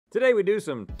Today we do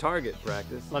some target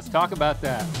practice. Let's talk about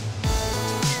that.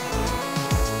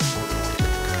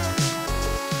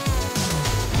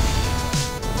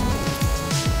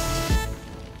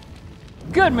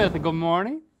 Good mythical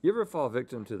morning. You ever fall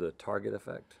victim to the target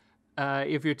effect?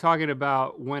 If you're talking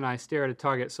about when I stare at a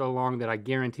target so long that I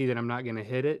guarantee that I'm not gonna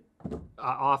hit it,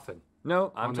 often.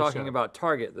 No, I'm On the talking show. about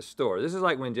Target, the store. This is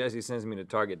like when Jesse sends me to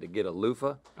Target to get a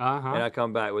loofah, and I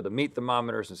come back with a meat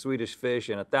thermometer, some Swedish fish,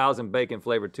 and 1,000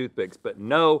 bacon-flavored toothpicks, but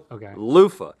no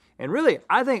loofah. And really,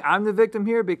 I think I'm the victim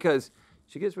here because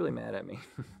she gets really mad at me.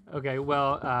 Okay,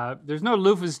 well, there's no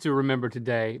loofahs to remember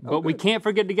today, but we can't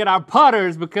forget to get our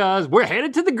putters because we're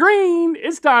headed to the green.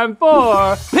 It's time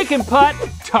for Pick and Putt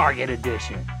Target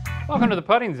Edition. Welcome to the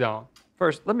putting zone.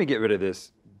 First, let me get rid of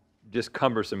this just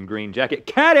cumbersome green jacket.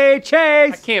 Caddy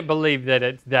Chase! I can't believe that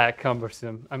it's that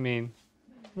cumbersome. I mean,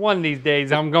 one of these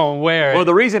days I'm gonna wear it. Well,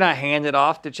 the reason I hand it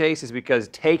off to Chase is because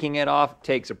taking it off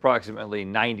takes approximately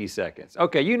 90 seconds.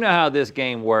 Okay, you know how this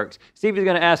game works. Stevie's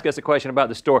gonna ask us a question about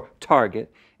the store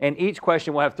Target, and each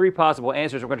question will have 3 possible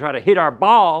answers. We're gonna try to hit our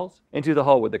balls into the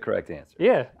hole with the correct answer.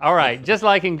 Yeah, all right, just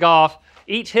like in golf,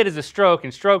 each hit is a stroke,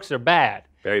 and strokes are bad.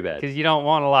 Very bad. Because you don't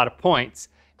want a lot of points.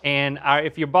 And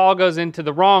if your ball goes into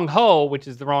the wrong hole, which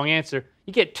is the wrong answer,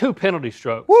 you get 2 penalty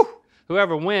strokes. Woo!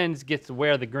 Whoever wins gets to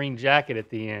wear the green jacket at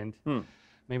the end.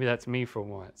 Maybe that's me for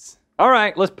once. All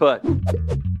right, let's putt.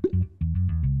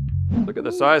 Look at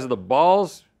the size of the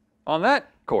balls on that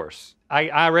course.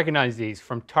 I recognize these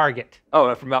from Target.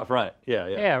 Oh, from out front. Yeah.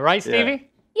 Yeah, right, Stevie?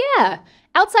 Yeah.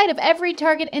 Outside of every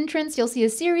Target entrance, you'll see a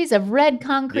series of red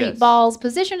concrete balls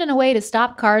positioned in a way to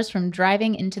stop cars from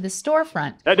driving into the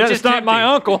storefront. That doesn't stop my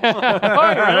uncle.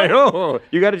 Oh,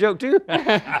 you got a joke too?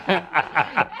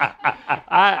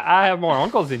 I have more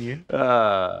uncles than you.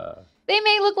 They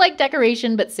may look like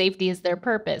decoration, but safety is their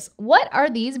purpose. What are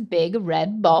these big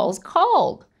red balls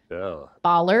called?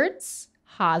 Bollards,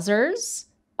 hawsers,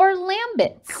 or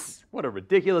lambits? What a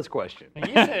ridiculous question.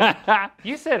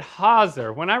 You said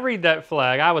Hauser. When I read that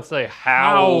flag, I would say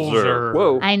Hauser.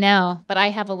 Whoa. I know, but I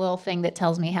have a little thing that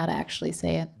tells me how to actually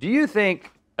say it. Do you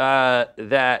think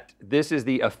that this is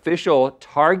the official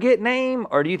Target name,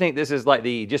 or do you think this is like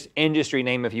the just industry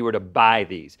name if you were to buy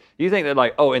these? Do you think that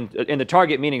like, oh, in the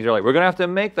Target meetings, they're like, we're gonna have to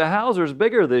make the Hausers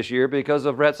bigger this year because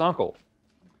of Rhett's uncle?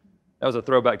 That was a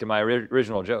throwback to my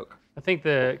original joke. I think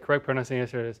the correct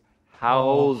pronunciation is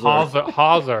Hauser.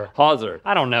 Hauser.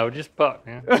 I don't know, just puck,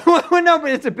 man. Well, no,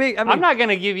 but it's a big, I mean, I'm not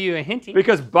gonna give you a hinty.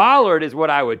 because bollard is what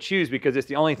I would choose because it's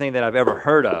the only thing that I've ever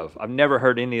heard of. I've never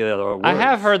heard any of the other words. I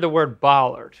have heard the word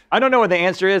bollard. I don't know what the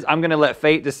answer is. I'm gonna let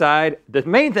fate decide. The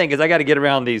main thing is I gotta get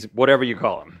around these, whatever you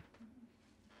call them.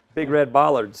 Big red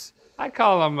bollards. I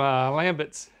call them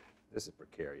lambits. This is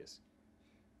precarious.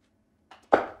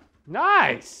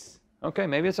 Nice. Okay,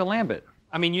 maybe it's a lambit.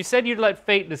 I mean, you said you'd let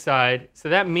fate decide, so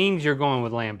that means you're going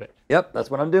with lambit. Yep,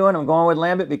 that's what I'm doing. I'm going with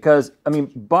lambit because, I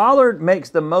mean, bollard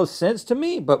makes the most sense to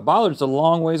me, but bollard's a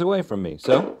long ways away from me.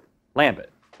 So,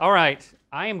 lambit. All right,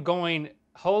 I am going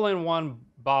hole-in-one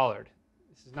bollard.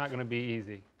 This is not gonna be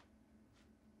easy.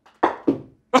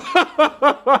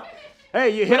 Hey,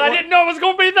 you hit But I didn't know it was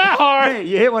gonna be that hard. Hey,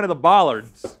 you hit one of the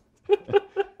bollards.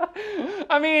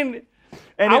 I mean,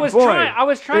 And I was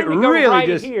trying to go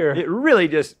right here. It really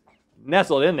just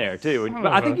nestled in there too.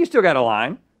 But I think you still got a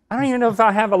line. I don't even know if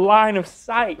I have a line of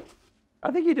sight. I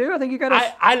think you do. I think you got a.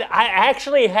 I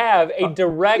actually have a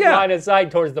direct line of sight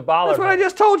towards the bollard. That's what I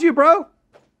just told you, bro.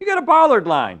 You got a bollard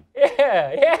line.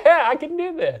 Yeah, I can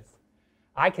do this.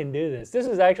 I can do this. This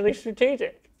is actually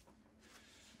strategic.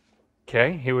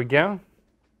 Okay, here we go.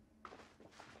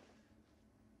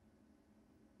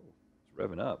 It's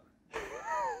revving up.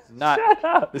 Not, Shut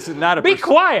up. This is not a Be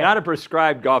quiet. Not a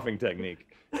prescribed golfing technique.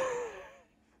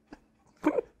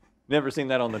 Never seen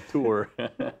that on the tour.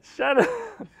 Shut up.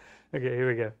 Okay, here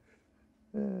we go.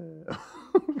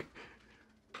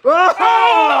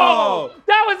 Oh!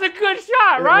 That was a good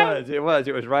shot, right? It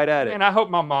was right at it. And I hope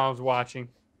my mom's watching.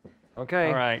 Okay.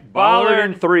 All right. Bollard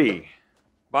and 3.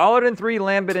 Bollard and 3,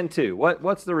 lambit and 2.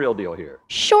 What's the real deal here?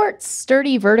 Short,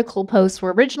 sturdy vertical posts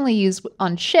were originally used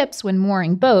on ships when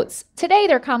mooring boats. Today,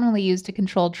 they're commonly used to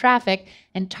control traffic,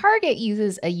 and Target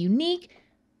uses a unique,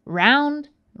 round,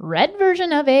 red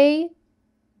version of a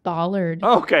bollard.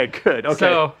 Okay, good. Okay.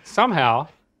 So somehow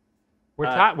we're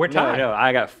tied. We're tied. No,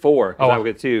 I got 4 because I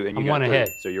got 2, and you I'm got one 3. ahead.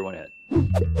 So you're 1 ahead.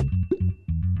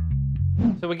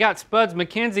 So we got Spuds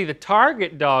McKenzie, the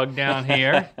Target dog, down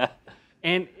here,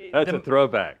 and That's a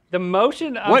throwback. the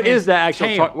motion of What his is the actual?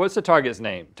 tail. What's the Target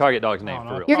dog's name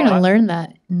for real? You're going to learn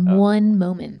that in one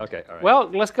moment. Okay, all right. Well,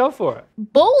 let's go for it.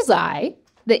 Bullseye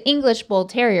The English Bull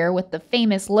Terrier with the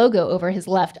famous logo over his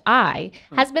left eye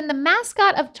has been the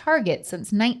mascot of Target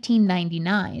since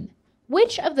 1999.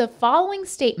 Which of the following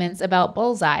statements about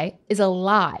Bullseye is a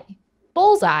lie?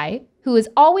 Bullseye, who is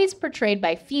always portrayed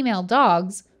by female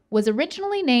dogs, was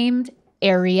originally named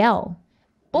Ariel.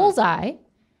 Bullseye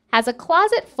has a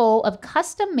closet full of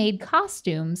custom-made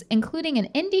costumes, including an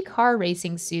Indy car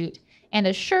racing suit and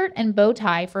a shirt and bow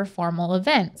tie for formal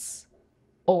events.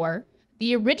 Or,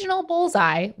 the original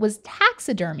Bullseye was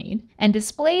taxidermied and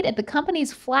displayed at the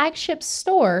company's flagship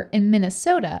store in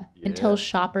Minnesota until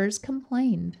shoppers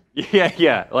complained.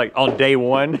 Yeah. Like on day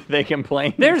one, they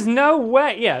complained. There's no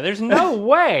way, there's no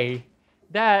way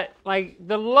that like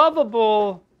the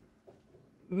lovable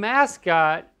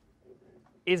mascot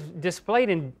is displayed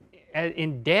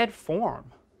in dead form.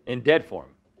 In dead form.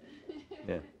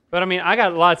 Yeah. But I mean, I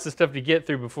got lots of stuff to get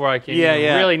through before I can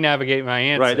really navigate my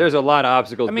answer. Right, there's a lot of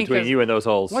obstacles between you and those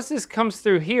holes. Once this comes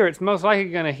through here, it's most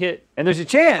likely going to hit. And there's a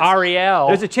chance. Ariel.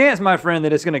 There's a chance, my friend,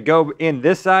 that it's going to go in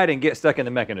this side and get stuck in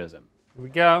the mechanism. Here we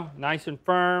go, nice and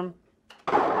firm.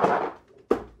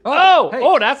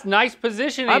 Oh, that's nice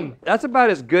positioning. That's about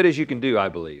as good as you can do, I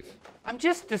believe. I'm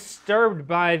just disturbed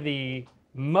by the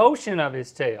motion of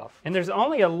his tail. And there's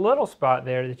only a little spot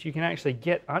there that you can actually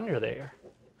get under there.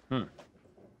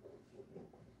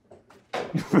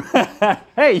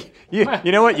 Hey, you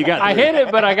know what? You got through. I hit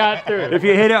it, but I got through. If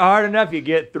you hit it hard enough, you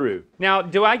get through. Now,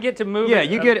 do I get to move it? Yeah,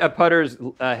 you get a putter's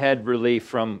head relief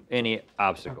from any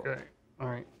obstacle. Okay, all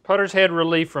right. Putter's head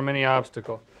relief from any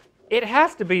obstacle. It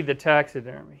has to be the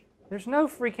taxidermy. There's no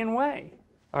freaking way.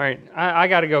 All right, I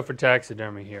got to go for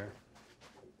taxidermy here.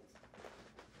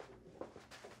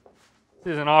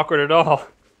 This isn't awkward at all.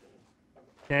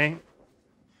 Okay.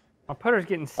 My putter's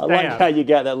getting stabbed. I like how you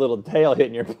got that little tail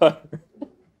hitting your putter.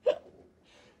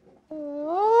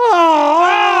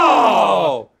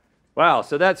 Oh! Wow,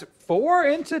 so that's 4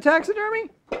 into taxidermy?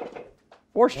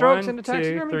 4 strokes into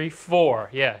taxidermy? 1, 2, 3, 4,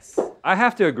 yes. I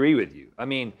have to agree with you. I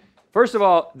mean, first of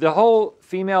all, the whole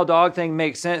female dog thing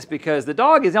makes sense because the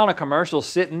dog is on a commercial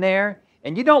sitting there,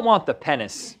 and you don't want the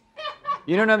penis.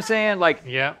 You know what I'm saying? Like,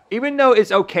 even though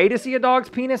it's okay to see a dog's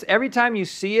penis, every time you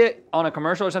see it on a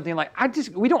commercial or something, like,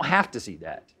 we don't have to see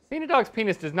that. Seeing a dog's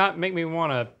penis does not make me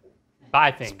want to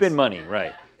buy things. Spend money,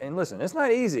 right. And listen, it's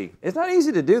not easy. It's not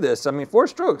easy to do this. I mean, 4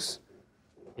 strokes.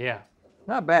 Yeah.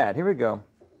 Not bad. Here we go.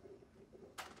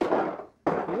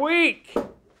 Weak.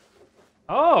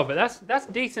 Oh, but that's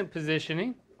decent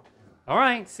positioning. All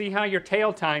right, see how your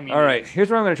tail timing All right, here's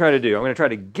what I'm going to try to do. I'm going to try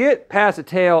to get past the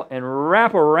tail and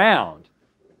wrap around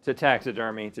to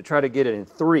taxidermy to try to get it in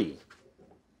 3.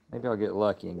 Maybe I'll get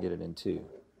lucky and get it in 2.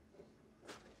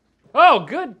 Oh,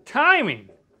 good timing.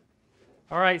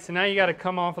 All right, so now you got to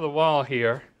come off of the wall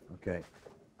here. Okay.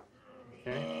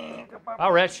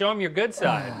 All right, show them your good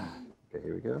side. Okay,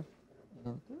 here we go.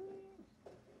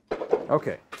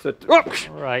 Okay, so all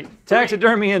right.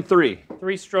 Taxidermy in 3.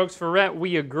 3 strokes for Rhett.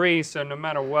 We agree, so no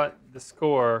matter what the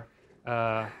score,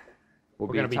 we're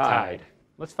going to be tied.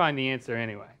 Let's find the answer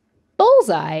anyway.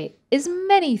 Bullseye is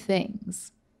many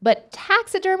things, but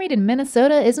taxidermied in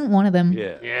Minnesota isn't one of them.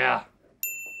 Yeah.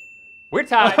 We're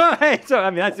tied. Hey, so, I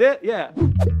mean, that's it? Yeah.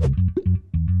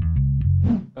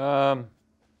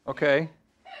 Okay.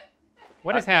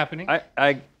 What is happening?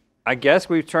 I guess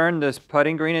we've turned this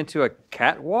putting green into a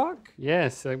catwalk?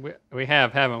 Yes, we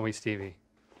have, haven't we, Stevie?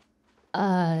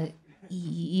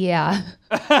 Yeah.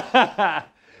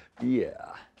 Yeah.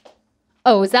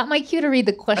 Oh, is that my cue to read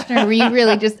the question, or were you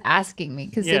really just asking me?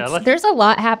 Because there's a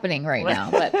lot happening right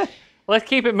now. But let's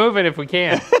keep it moving if we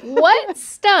can. What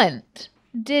stunt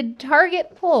did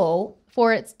Target pull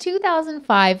for its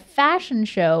 2005 fashion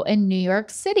show in New York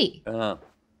City?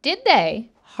 Did they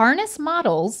harness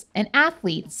models and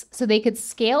athletes so they could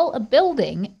scale a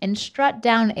building and strut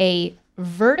down a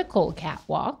vertical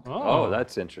catwalk? Oh,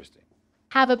 that's interesting.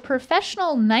 Have a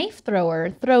professional knife thrower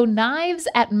throw knives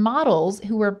at models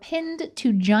who were pinned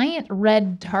to giant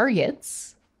red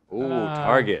targets? Ooh,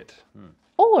 Target.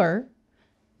 Or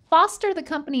foster the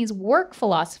company's work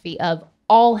philosophy of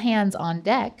all hands on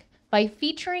deck by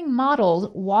featuring models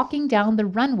walking down the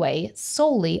runway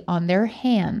solely on their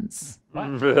hands?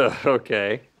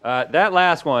 Okay. That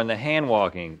last one, the hand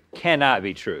walking, cannot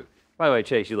be true. By the way,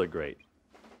 Chase, you look great.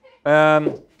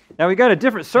 Now we got a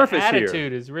different surface here.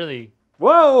 Attitude is really...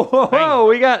 Whoa,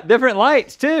 we got different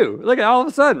lights too. Look at all of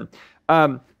a sudden.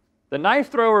 The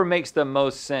knife thrower makes the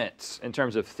most sense in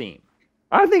terms of theme.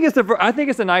 I think it's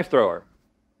the knife thrower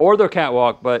or the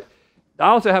catwalk, but I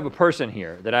also have a person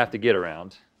here that I have to get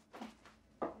around.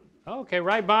 Okay,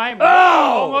 right by. Oh!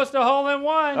 Almost a hole in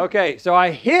one. Okay, so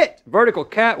I hit vertical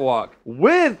catwalk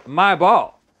with my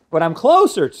ball. but I'm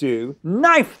closer to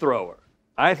knife thrower.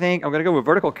 I think I'm gonna go with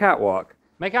vertical catwalk.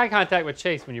 Make eye contact with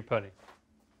Chase when you're putting.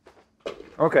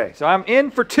 Okay, so I'm in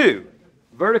for 2.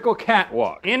 Vertical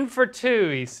catwalk. In for 2,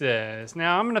 he says.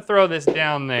 Now I'm gonna throw this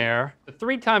down there.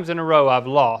 3 times in a row I've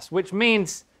lost, which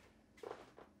means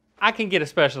I can get a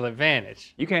special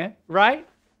advantage, You can. right?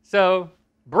 So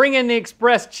bring in the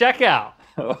express checkout.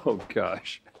 Oh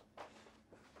gosh.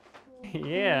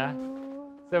 Yeah.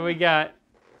 So we got,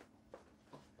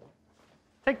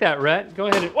 take that, Rhett. Go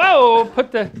ahead and, whoa,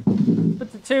 put the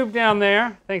tube down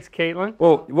there. Thanks, Caitlin.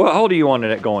 Well, what hole do you want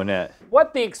it going at?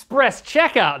 What the express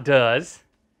checkout does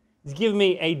is give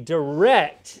me a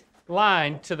direct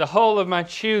line to the hole of my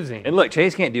choosing. And look,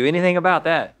 Chase can't do anything about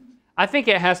that. I think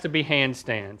it has to be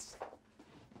handstands.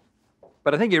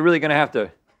 But I think you're really gonna have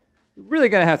to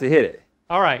hit it.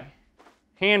 All right,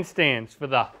 handstands for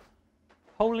the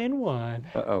hole-in-one.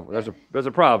 Uh-oh, there's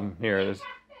a problem here. There's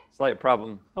a slight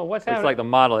problem. Oh, what's It's happening? like the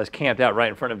model is camped out right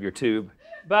in front of your tube.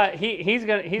 But he's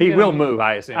gonna He will move,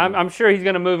 I assume. I'm sure he's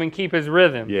gonna move and keep his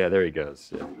rhythm. Yeah, there he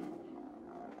goes. Yeah.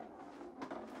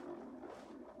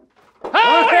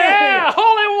 Oh yeah,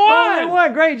 hole-in-one!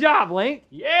 Hole-in-one, great job, Link.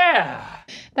 Yeah,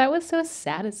 That was so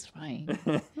satisfying.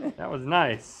 that was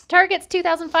nice. Target's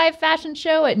 2005 fashion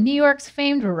show at New York's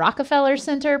famed Rockefeller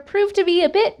Center proved to be a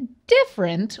bit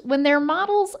different when their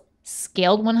models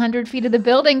scaled 100 feet of the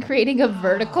building, creating a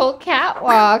vertical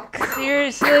catwalk.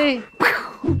 Seriously?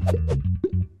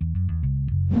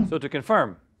 So to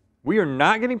confirm, we are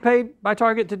not getting paid by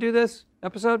Target to do this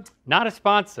episode? Not a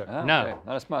sponsor, Oh, no. okay,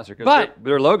 not a sponsor, because But-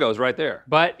 their logo's right there.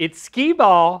 But it's skee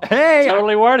ball. Hey!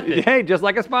 Totally worth it. Hey, just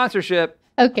like a sponsorship.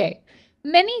 Okay.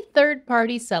 Many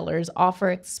third-party sellers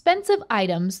offer expensive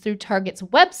items through Target's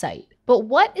website, but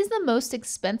what is the most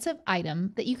expensive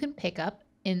item that you can pick up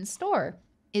in store?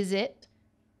 Is it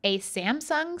a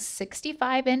Samsung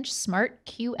 65-inch Smart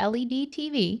QLED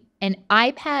TV, an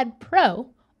iPad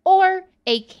Pro, or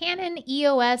a Canon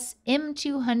EOS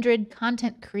M200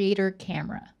 content creator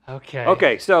camera? Okay.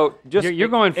 Okay, so just You're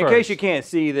going in case first. you can't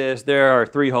see this, there are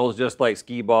 3 holes just like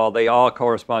skee ball. They all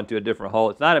correspond to a different hole.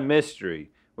 It's not a mystery.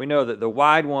 We know that the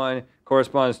wide one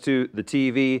corresponds to the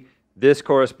TV, this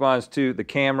corresponds to the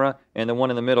camera, and the one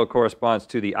in the middle corresponds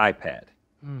to the iPad.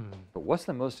 But what's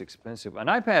the most expensive? An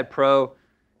iPad Pro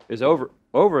is over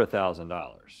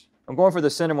 $1,000. I'm going for the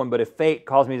center one, but if fate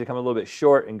calls me to come a little bit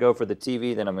short and go for the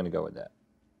TV, then I'm going to go with that.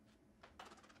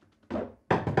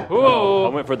 Ooh. I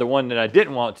went for the one that I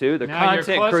didn't want to, the Now you're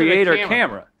content closer to creator camera.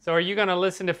 camera. So are you going to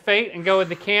listen to fate and go with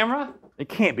the camera? It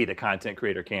can't be the content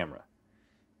creator camera.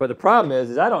 But the problem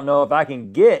is I don't know if I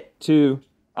can get to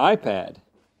iPad.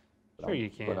 Sure you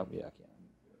can. Yeah, I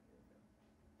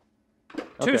can.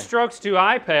 2 Okay. strokes to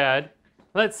iPad.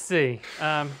 Let's see.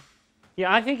 Yeah,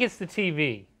 I think it's the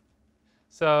TV.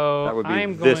 So That would be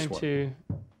I'm this going one. to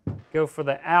go for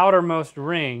the outermost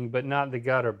ring, but not the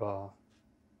gutter ball.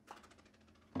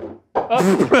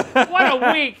 Oh, what a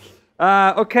week!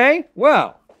 Okay,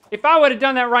 well, If I would have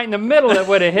done that right in the middle, it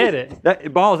would have hit it.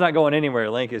 that ball's not going anywhere,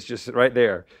 Link. It's just right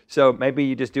there. So maybe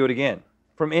you just do it again.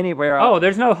 From anywhere Oh,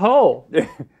 there's no hole.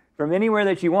 from anywhere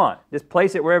that you want. Just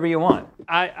place it wherever you want.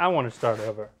 I want to start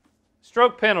over.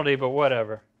 Stroke penalty, but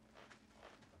whatever.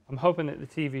 I'm hoping that the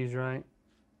TV's right.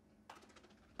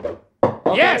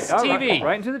 Yes, Oh, TV.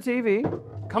 Right into the TV.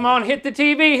 Come on, hit the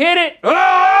TV, hit it.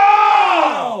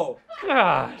 Oh!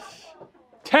 Gosh.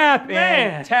 Tap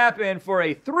Man. in for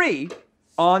a 3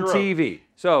 on Stroke. TV.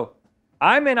 So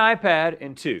I'm in iPad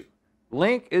in 2.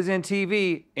 Link is in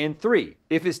TV in 3.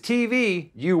 If it's TV,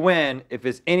 you win. If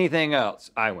it's anything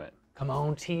else, I win. Come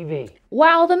on, TV.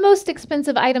 While the most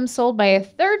expensive item sold by a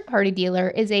third-party dealer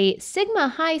is a Sigma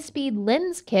high-speed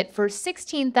lens kit for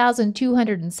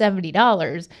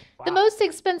 $16,270, the most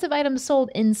expensive item sold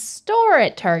in store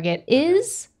at Target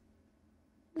is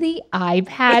the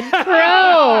iPad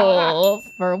Pro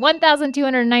for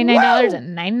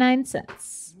 $1,299.99.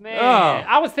 Man, Oh.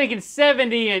 I was thinking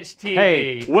 70-inch TV.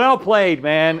 Hey, well played,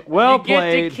 man. Well you get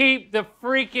played. to keep the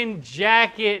freaking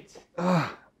jacket.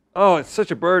 Oh, it's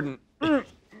such a burden. Being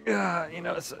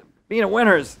a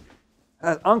winner is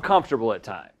uncomfortable at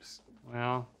times.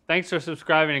 Well, thanks for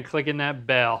subscribing and clicking that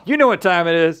bell. You know what time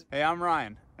it is. Hey, I'm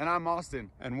Ryan. And I'm Austin.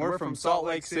 And we're from Salt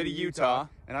Lake City, Utah.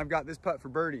 And I've got this putt for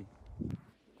birdie.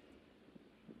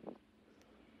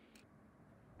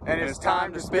 And it's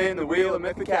time to spin the wheel of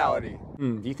mythicality.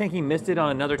 Do you think he missed it on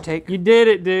another take? You did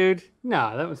it, dude.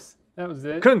 No, that was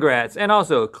it. Congrats, and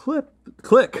also click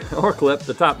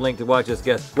the top link to watch us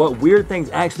guess what weird things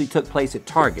actually took place at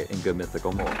Target in Good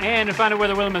Mythical More. And to find out where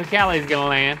the Wheel of Mythicality is going to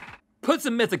land. Put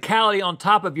some mythicality on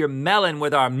top of your melon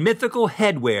with our mythical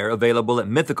headwear available at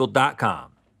mythical.com.